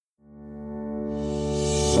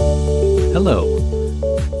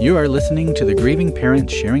Hello. You are listening to the Grieving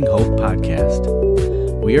Parents Sharing Hope podcast.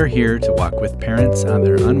 We are here to walk with parents on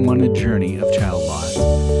their unwanted journey of child loss,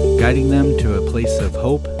 guiding them to a place of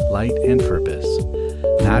hope, light, and purpose,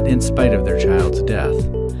 not in spite of their child's death,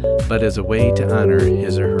 but as a way to honor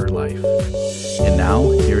his or her life. And now,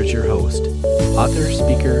 here is your host, author,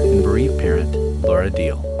 speaker, and bereaved parent, Laura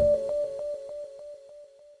Deal.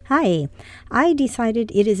 Hi, I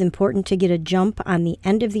decided it is important to get a jump on the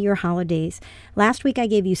end of the year holidays. Last week I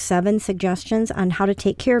gave you 7 suggestions on how to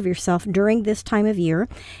take care of yourself during this time of year,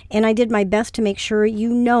 and I did my best to make sure you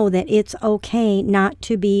know that it's okay not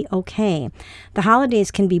to be okay. The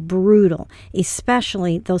holidays can be brutal,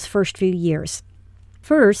 especially those first few years.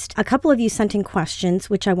 First, a couple of you sent in questions,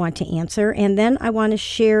 which I want to answer, and then I want to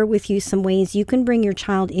share with you some ways you can bring your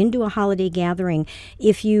child into a holiday gathering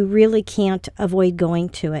if you really can't avoid going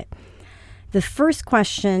to it. The first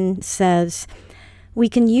question says, we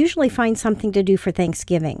can usually find something to do for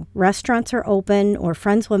Thanksgiving. Restaurants are open or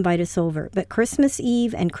friends will invite us over, but Christmas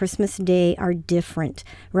Eve and Christmas Day are different.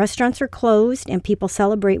 Restaurants are closed and people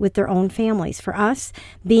celebrate with their own families. For us,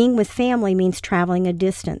 being with family means traveling a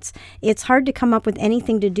distance. It's hard to come up with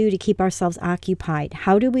anything to do to keep ourselves occupied.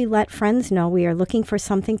 How do we let friends know we are looking for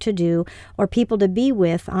something to do or people to be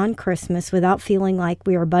with on Christmas without feeling like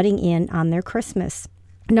we are butting in on their Christmas?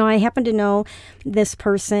 Now, I happen to know this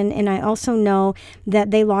person, and I also know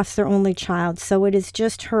that they lost their only child, so it is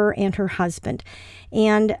just her and her husband.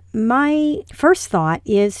 And my first thought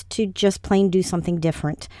is to just plain do something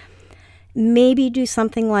different. Maybe do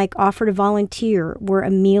something like offer to volunteer where a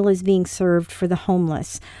meal is being served for the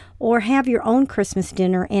homeless, or have your own Christmas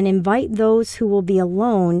dinner and invite those who will be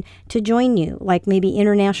alone to join you, like maybe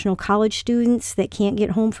international college students that can't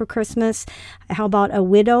get home for Christmas. How about a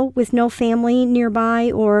widow with no family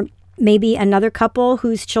nearby, or maybe another couple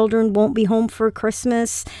whose children won't be home for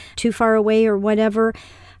Christmas, too far away or whatever.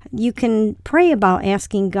 You can pray about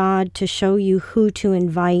asking God to show you who to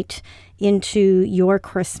invite into your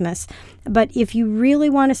Christmas. But if you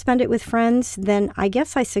really want to spend it with friends, then I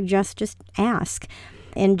guess I suggest just ask.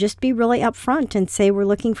 And just be really upfront and say, we're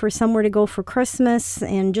looking for somewhere to go for Christmas,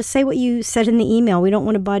 and just say what you said in the email. We don't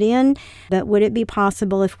want to butt in, but would it be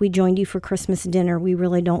possible if we joined you for Christmas dinner? We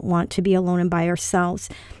really don't want to be alone and by ourselves.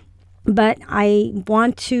 But I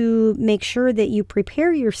want to make sure that you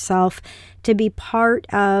prepare yourself to be part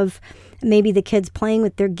of maybe the kids playing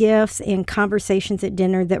with their gifts and conversations at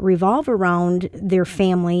dinner that revolve around their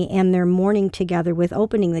family and their morning together with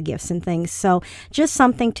opening the gifts and things. So just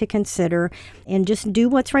something to consider, and just do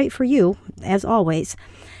what's right for you, as always.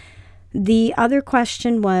 The other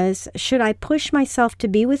question was, should I push myself to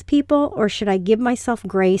be with people, or should I give myself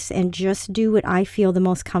grace and just do what I feel the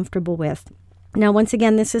most comfortable with? Now, once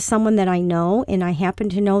again, this is someone that I know, and I happen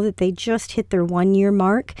to know that they just hit their 1-year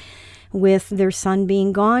mark with their son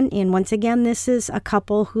being gone. And once again, this is a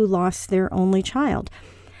couple who lost their only child.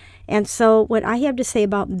 And so what I have to say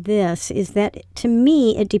about this is that, to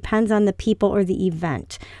me, it depends on the people or the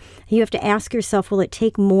event. You have to ask yourself, will it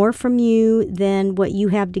take more from you than what you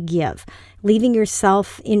have to give? Leaving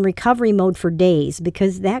yourself in recovery mode for days,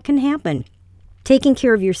 because that can happen. Taking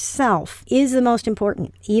care of yourself is the most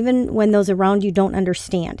important, even when those around you don't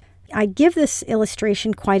understand. I give this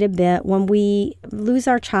illustration quite a bit. When we lose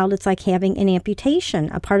our child, it's like having an amputation.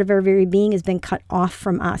 A part of our very being has been cut off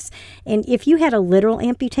from us. And if you had a literal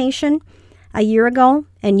amputation a year ago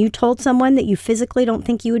and you told someone that you physically don't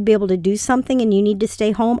think you would be able to do something and you need to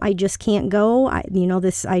stay home, I just can't go,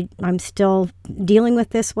 I'm still dealing with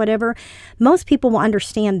this, whatever, most people will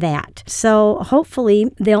understand that. So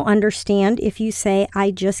hopefully they'll understand if you say,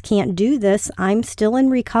 I just can't do this, I'm still in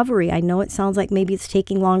recovery. I know it sounds like maybe it's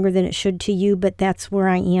taking longer than it should to you, but that's where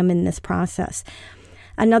I am in this process.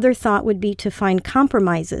 Another thought would be to find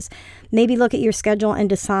compromises. Maybe look at your schedule and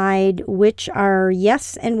decide which are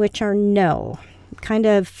yes and which are no. Kind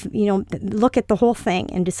of, look at the whole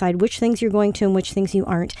thing and decide which things you're going to and which things you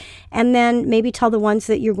aren't. And then maybe tell the ones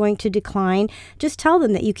that you're going to decline, just tell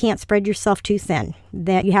them that you can't spread yourself too thin,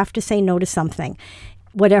 that you have to say no to something,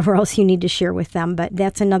 whatever else you need to share with them. But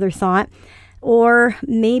that's another thought. Or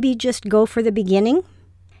maybe just go for the beginning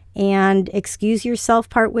and excuse yourself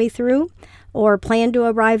partway through, or plan to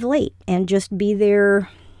arrive late and just be there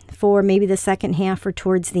for maybe the second half or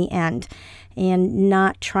towards the end, and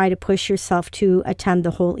not try to push yourself to attend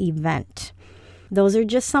the whole event. Those are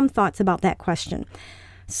just some thoughts about that question.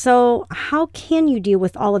 So how can you deal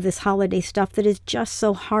with all of this holiday stuff that is just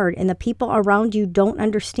so hard, and the people around you don't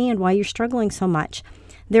understand why you're struggling so much?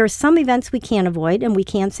 There are some events we can't avoid and we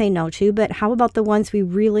can say no to, but how about the ones we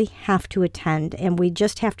really have to attend and we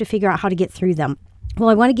just have to figure out how to get through them? Well,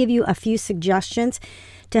 I want to give you a few suggestions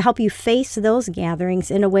to help you face those gatherings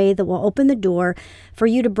in a way that will open the door for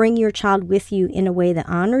you to bring your child with you in a way that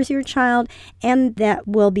honors your child and that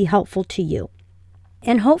will be helpful to you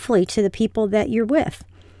and hopefully to the people that you're with.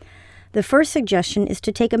 The first suggestion is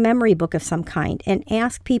to take a memory book of some kind and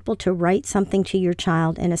ask people to write something to your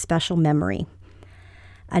child in a special memory.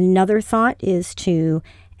 Another thought is to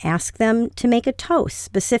ask them to make a toast,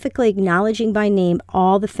 specifically acknowledging by name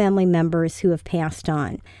all the family members who have passed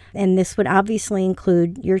on. And this would obviously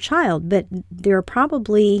include your child, but there are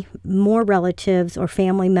probably more relatives or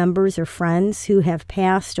family members or friends who have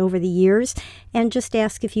passed over the years, and just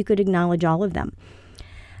ask if you could acknowledge all of them.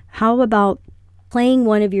 How about playing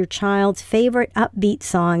one of your child's favorite upbeat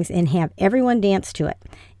songs and have everyone dance to it?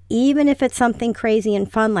 Even if it's something crazy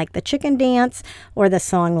and fun like the chicken dance or the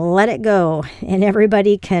song Let It Go, and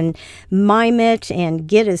everybody can mime it and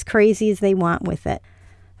get as crazy as they want with it.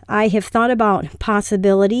 I have thought about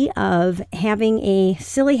possibility of having a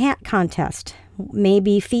silly hat contest,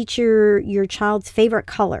 maybe feature your child's favorite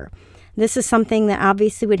color. This is something that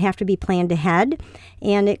obviously would have to be planned ahead,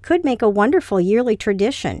 and it could make a wonderful yearly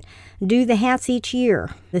tradition. Do the hats each year,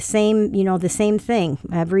 the same thing.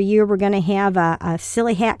 Every year we're going to have a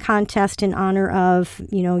silly hat contest in honor of,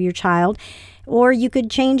 your child. Or you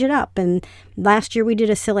could change it up. And last year we did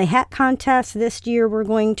a silly hat contest. This year we're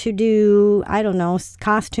going to do,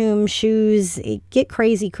 costumes, shoes. Get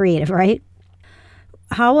crazy creative, right?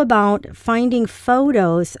 How about finding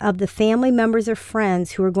photos of the family members or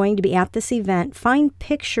friends who are going to be at this event? Find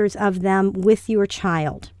pictures of them with your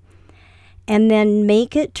child. And then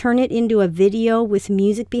turn it into a video with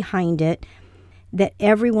music behind it that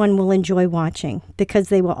everyone will enjoy watching, because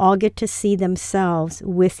they will all get to see themselves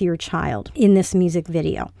with your child in this music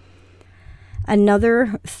video.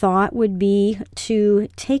 Another thought would be to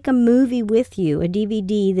take a movie with you, a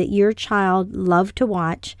DVD that your child loved to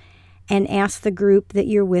watch, and ask the group that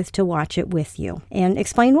you're with to watch it with you. And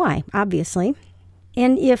explain why, obviously.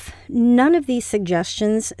 And if none of these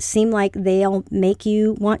suggestions seem like they'll make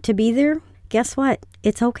you want to be there, guess what?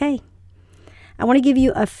 It's okay. I want to give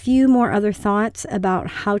you a few more other thoughts about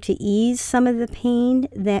how to ease some of the pain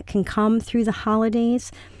that can come through the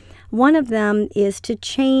holidays. One of them is to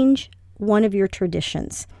change one of your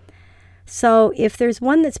traditions. So if there's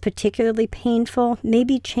one that's particularly painful,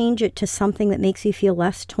 maybe change it to something that makes you feel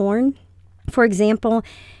less torn. For example,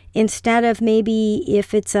 instead of maybe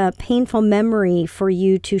if it's a painful memory for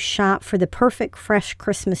you to shop for the perfect fresh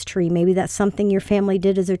Christmas tree, maybe that's something your family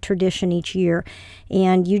did as a tradition each year,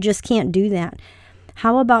 and you just can't do that.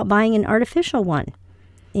 How about buying an artificial one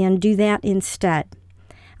and do that instead?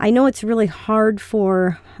 I know it's really hard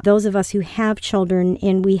for those of us who have children,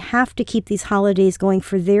 and we have to keep these holidays going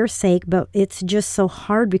for their sake, but it's just so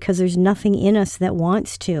hard because there's nothing in us that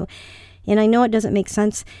wants to. And I know it doesn't make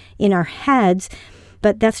sense in our heads,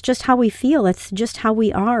 but that's just how we feel. It's just how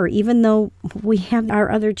we are. Even though we have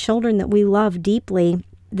our other children that we love deeply,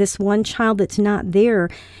 this one child that's not there,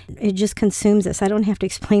 it just consumes us. I don't have to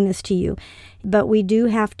explain this to you. But we do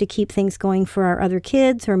have to keep things going for our other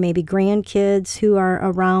kids or maybe grandkids who are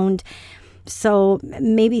around. So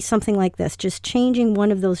maybe something like this, just changing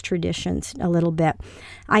one of those traditions a little bit.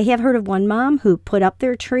 I have heard of one mom who put up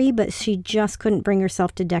their tree, but she just couldn't bring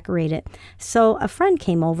herself to decorate it. So a friend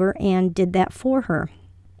came over and did that for her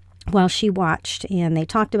while she watched. And they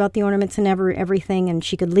talked about the ornaments and everything, and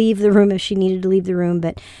she could leave the room if she needed to leave the room.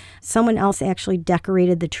 But someone else actually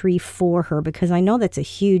decorated the tree for her, because I know that's a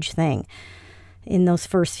huge thing in those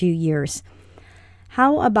first few years.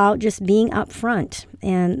 How about just being upfront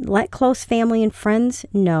and let close family and friends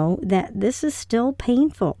know that this is still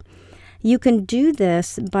painful? You can do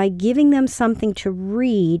this by giving them something to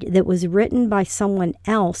read that was written by someone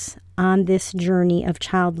else on this journey of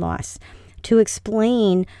child loss, to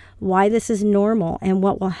explain why this is normal and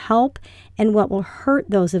what will help and what will hurt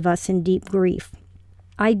those of us in deep grief.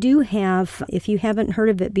 I do have, if you haven't heard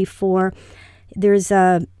of it before, there's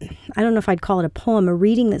I don't know if I'd call it a poem, a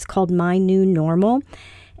reading that's called My New Normal.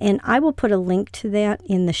 And I will put a link to that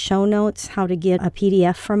in the show notes, how to get a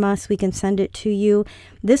PDF from us. We can send it to you.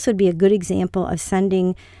 This would be a good example of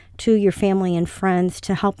sending to your family and friends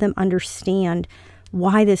to help them understand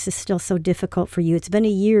why this is still so difficult for you. It's been a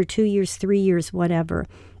year, 2 years, 3 years, whatever.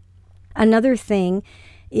 Another thing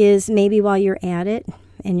is maybe while you're at it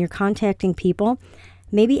and you're contacting people,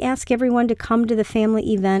 maybe ask everyone to come to the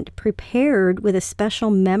family event prepared with a special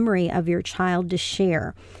memory of your child to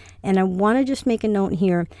share. And I want to just make a note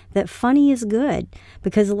here that funny is good,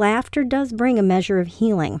 because laughter does bring a measure of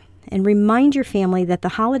healing. And remind your family that the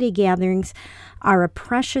holiday gatherings are a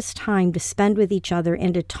precious time to spend with each other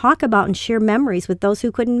and to talk about and share memories with those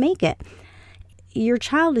who couldn't make it. your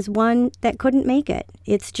child is one that couldn't make it.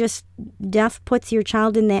 It's just death puts your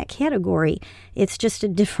child in that category. It's just a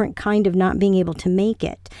different kind of not being able to make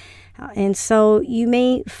it. And so you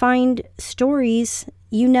may find stories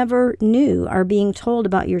you never knew are being told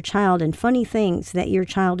about your child and funny things that your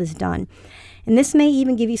child has done. And this may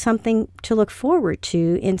even give you something to look forward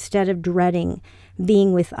to instead of dreading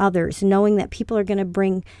being with others, knowing that people are going to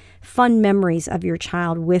bring fun memories of your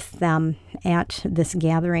child with them at this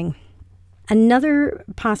gathering. Another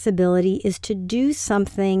possibility is to do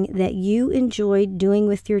something that you enjoyed doing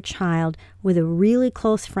with your child with a really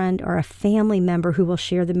close friend or a family member who will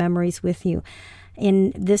share the memories with you.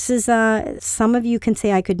 And this is, some of you can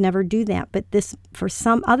say, I could never do that, but this, for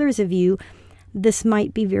some others of you, this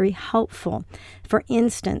might be very helpful. For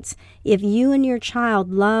instance, if you and your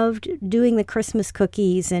child loved doing the Christmas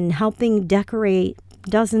cookies and helping decorate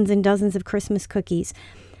dozens and dozens of Christmas cookies,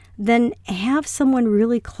 then have someone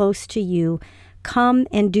really close to you come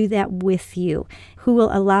and do that with you, who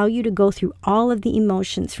will allow you to go through all of the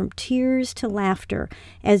emotions from tears to laughter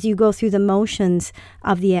as you go through the motions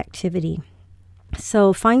of the activity.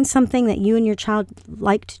 So find something that you and your child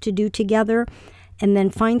liked to do together, and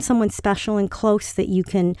then find someone special and close that you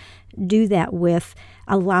can do that with,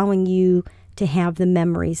 allowing you to have the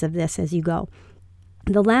memories of this as you go.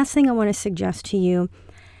 The last thing I want to suggest to you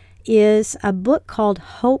is a book called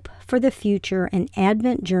Hope for the Future, an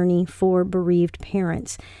Advent Journey for Bereaved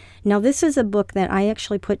Parents. Now, this is a book that I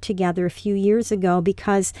actually put together a few years ago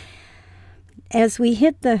because as we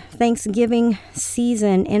hit the Thanksgiving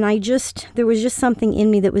season, and there was just something in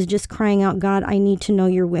me that was just crying out, God, I need to know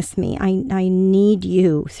you're with me. I need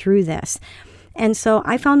you through this. And so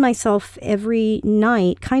I found myself every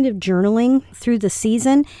night kind of journaling through the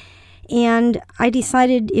season. And I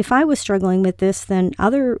decided if I was struggling with this, then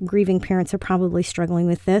other grieving parents are probably struggling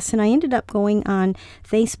with this. And I ended up going on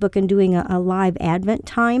Facebook and doing a live Advent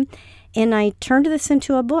time. And I turned this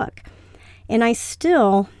into a book. And I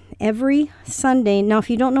still, every Sunday, now if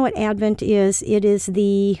you don't know what Advent is, it is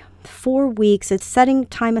the 4 weeks, it's setting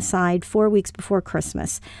time aside 4 weeks before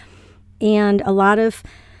Christmas. And a lot of,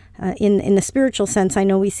 in the spiritual sense, I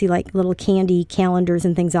know we see like little candy calendars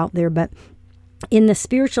and things out there, but in the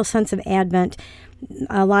spiritual sense of Advent,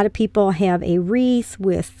 a lot of people have a wreath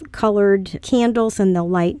with colored candles, and they'll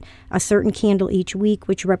light a certain candle each week,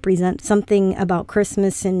 which represents something about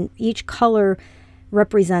Christmas, and each color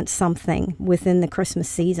represents something within the Christmas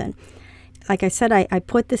season. Like I said, I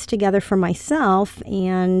put this together for myself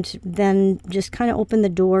and then just kind of opened the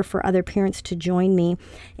door for other parents to join me.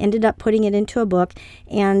 Ended up putting it into a book,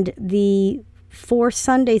 and the 4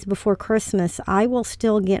 Sundays before Christmas, I will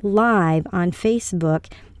still get live on Facebook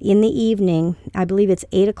in the evening. I believe it's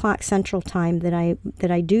 8 o'clock Central Time that I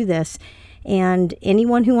do this. And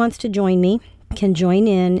anyone who wants to join me can join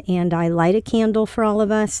in, and I light a candle for all of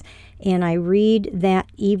us, and I read that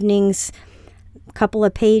evening's couple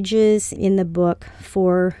of pages in the book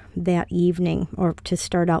for that evening or to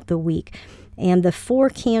start out the week. And the 4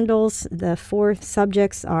 candles, the 4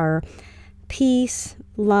 subjects are peace,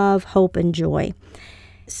 love, hope, and joy.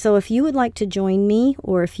 So if you would like to join me,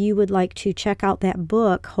 or if you would like to check out that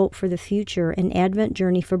book, Hope for the Future, an Advent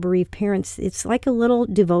Journey for Bereaved Parents, it's like a little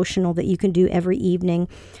devotional that you can do every evening.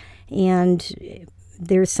 And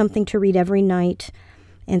there's something to read every night.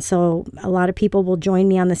 And so a lot of people will join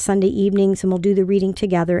me on the Sunday evenings, and we'll do the reading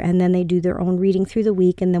together, and then they do their own reading through the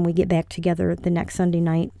week, and then we get back together the next Sunday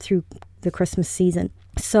night through the Christmas season.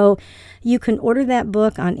 So you can order that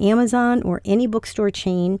book on Amazon or any bookstore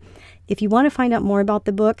chain. If you want to find out more about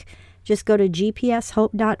the book, just go to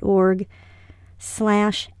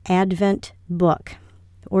gpshope.org/adventbook,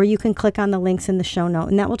 or you can click on the links in the show note,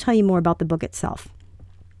 and that will tell you more about the book itself.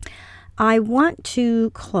 I want to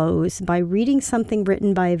close by reading something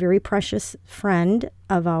written by a very precious friend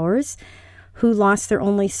of ours who lost their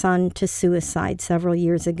only son to suicide several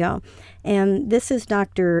years ago. And this is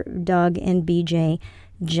Dr. Doug and BJ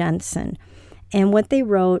Jensen. And what they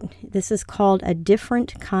wrote, this is called A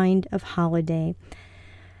Different Kind of Holiday.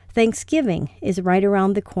 Thanksgiving is right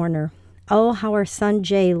around the corner. Oh, how our son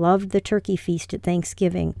Jay loved the turkey feast at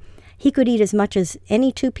Thanksgiving. He could eat as much as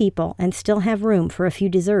any 2 people and still have room for a few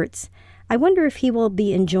desserts. I wonder if he will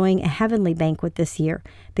be enjoying a heavenly banquet this year,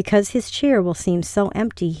 because his chair will seem so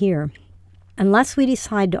empty here. Unless we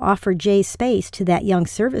decide to offer Jay's space to that young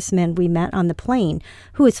serviceman we met on the plane,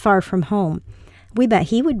 who is far from home. We bet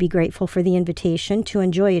he would be grateful for the invitation to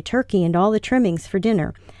enjoy a turkey and all the trimmings for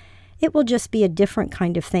dinner. It will just be a different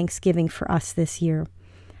kind of Thanksgiving for us this year.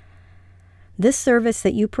 This service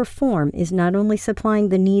that you perform is not only supplying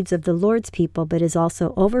the needs of the Lord's people, but is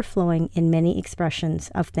also overflowing in many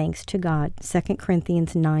expressions of thanks to God. 2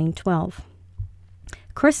 Corinthians 9:12.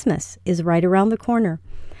 Christmas is right around the corner.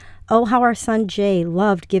 Oh, how our son Jay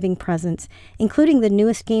loved giving presents, including the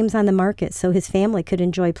newest games on the market so his family could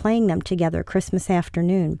enjoy playing them together Christmas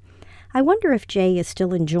afternoon. I wonder if Jay is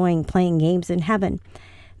still enjoying playing games in heaven.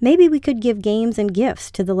 Maybe we could give games and gifts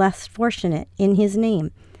to the less fortunate in his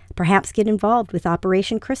name. Perhaps get involved with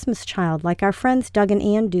Operation Christmas Child like our friends Doug and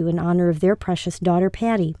Ann do in honor of their precious daughter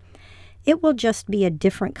Patty. It will just be a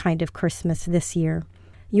different kind of Christmas this year.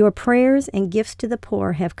 Your prayers and gifts to the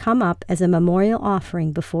poor have come up as a memorial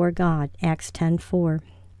offering before God, Acts 10:4.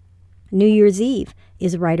 New Year's Eve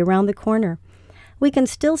is right around the corner. We can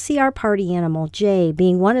still see our party animal, Jay,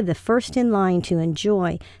 being one of the first in line to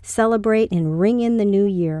enjoy, celebrate, and ring in the new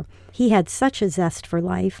year. He had such a zest for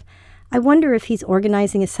life. I wonder if he's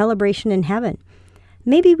organizing a celebration in heaven.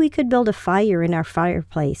 Maybe we could build a fire in our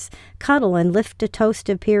fireplace, cuddle and lift a toast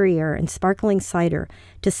of Perrier and sparkling cider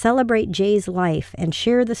to celebrate Jay's life and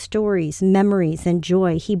share the stories, memories, and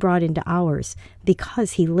joy he brought into ours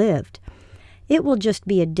because he lived. It will just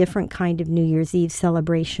be a different kind of New Year's Eve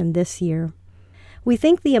celebration this year. We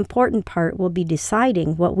think the important part will be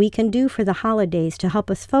deciding what we can do for the holidays to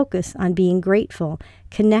help us focus on being grateful,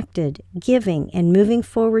 connected, giving, and moving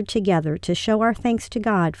forward together to show our thanks to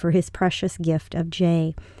God for his precious gift of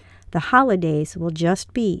Jay. The holidays will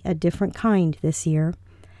just be a different kind this year.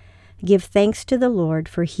 Give thanks to the Lord,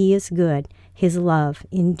 for he is good. His love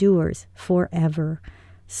endures forever.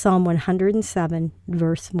 Psalm 107,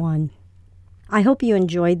 verse 1. I hope you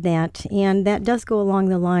enjoyed that, and that does go along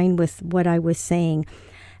the line with what I was saying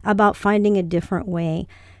about finding a different way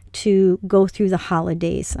to go through the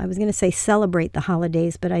holidays. I was going to say celebrate the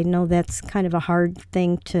holidays, but I know that's kind of a hard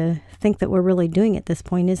thing to think that we're really doing at this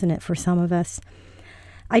point, isn't it, for some of us?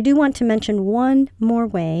 I do want to mention one more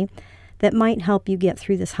way that might help you get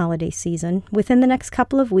through this holiday season. Within the next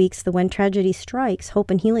couple of weeks, the When Tragedy Strikes Hope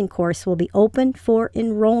and Healing course will be open for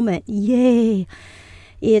enrollment. Yay!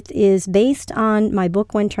 It is based on my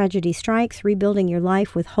book, When Tragedy Strikes, Rebuilding Your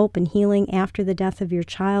Life with Hope and Healing After the Death of Your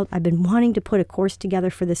Child. I've been wanting to put a course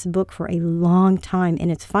together for this book for a long time,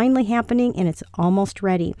 and it's finally happening, and it's almost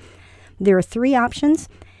ready. There are 3 options.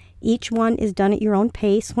 Each one is done at your own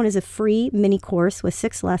pace. One is a free mini course with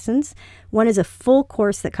 6 lessons. One is a full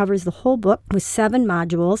course that covers the whole book with 7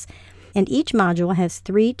 modules, and each module has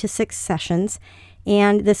 3 to 6 sessions.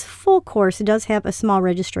 And this full course does have a small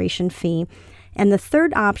registration fee. And the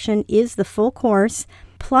third option is the full course,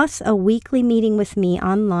 plus a weekly meeting with me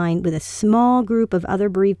online with a small group of other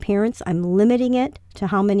bereaved parents. I'm limiting it to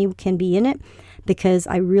how many can be in it because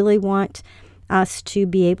I really want us to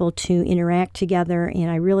be able to interact together, and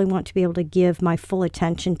I really want to be able to give my full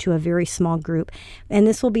attention to a very small group. And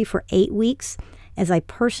this will be for 8 weeks as I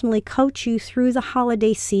personally coach you through the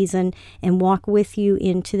holiday season and walk with you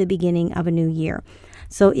into the beginning of a new year.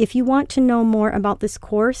 So if you want to know more about this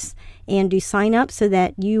course and to sign up so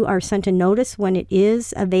that you are sent a notice when it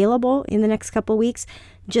is available in the next couple of weeks,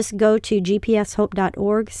 just go to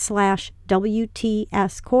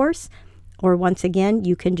gpshope.org/WTS course, or once again,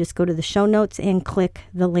 you can just go to the show notes and click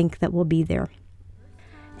the link that will be there.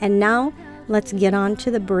 And now let's get on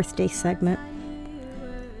to the birthday segment.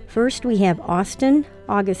 First, we have Austin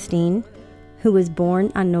Augustine, who was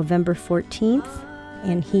born on November 14th.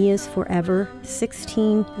 And he is forever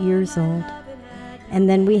 16 years old. And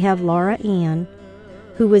then we have Laura Ann,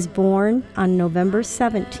 who was born on November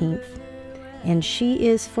 17th, and she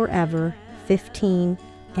is forever 15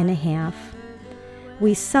 and a half.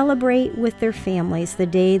 We celebrate with their families the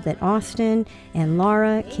day that Austin and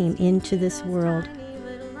Laura came into this world.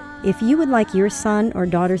 If you would like your son or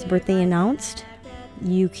daughter's birthday announced,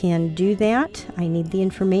 you can do that. I need the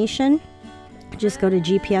information. Just go to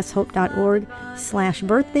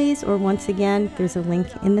gpshope.org/birthdays, or once again, there's a link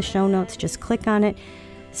in the show notes. Just click on it,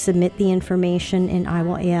 submit the information, and I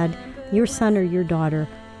will add your son or your daughter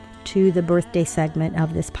to the birthday segment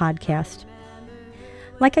of this podcast.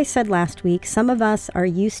 Like I said last week, some of us are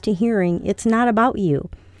used to hearing it's not about you.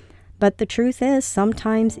 But the truth is,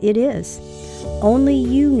 sometimes it is. Only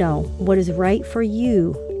you know what is right for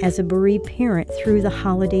you as a bereaved parent through the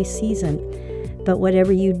holiday season. But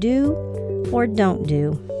whatever you do or don't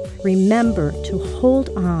do, remember to hold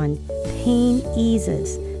on. Pain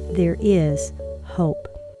eases. There is hope.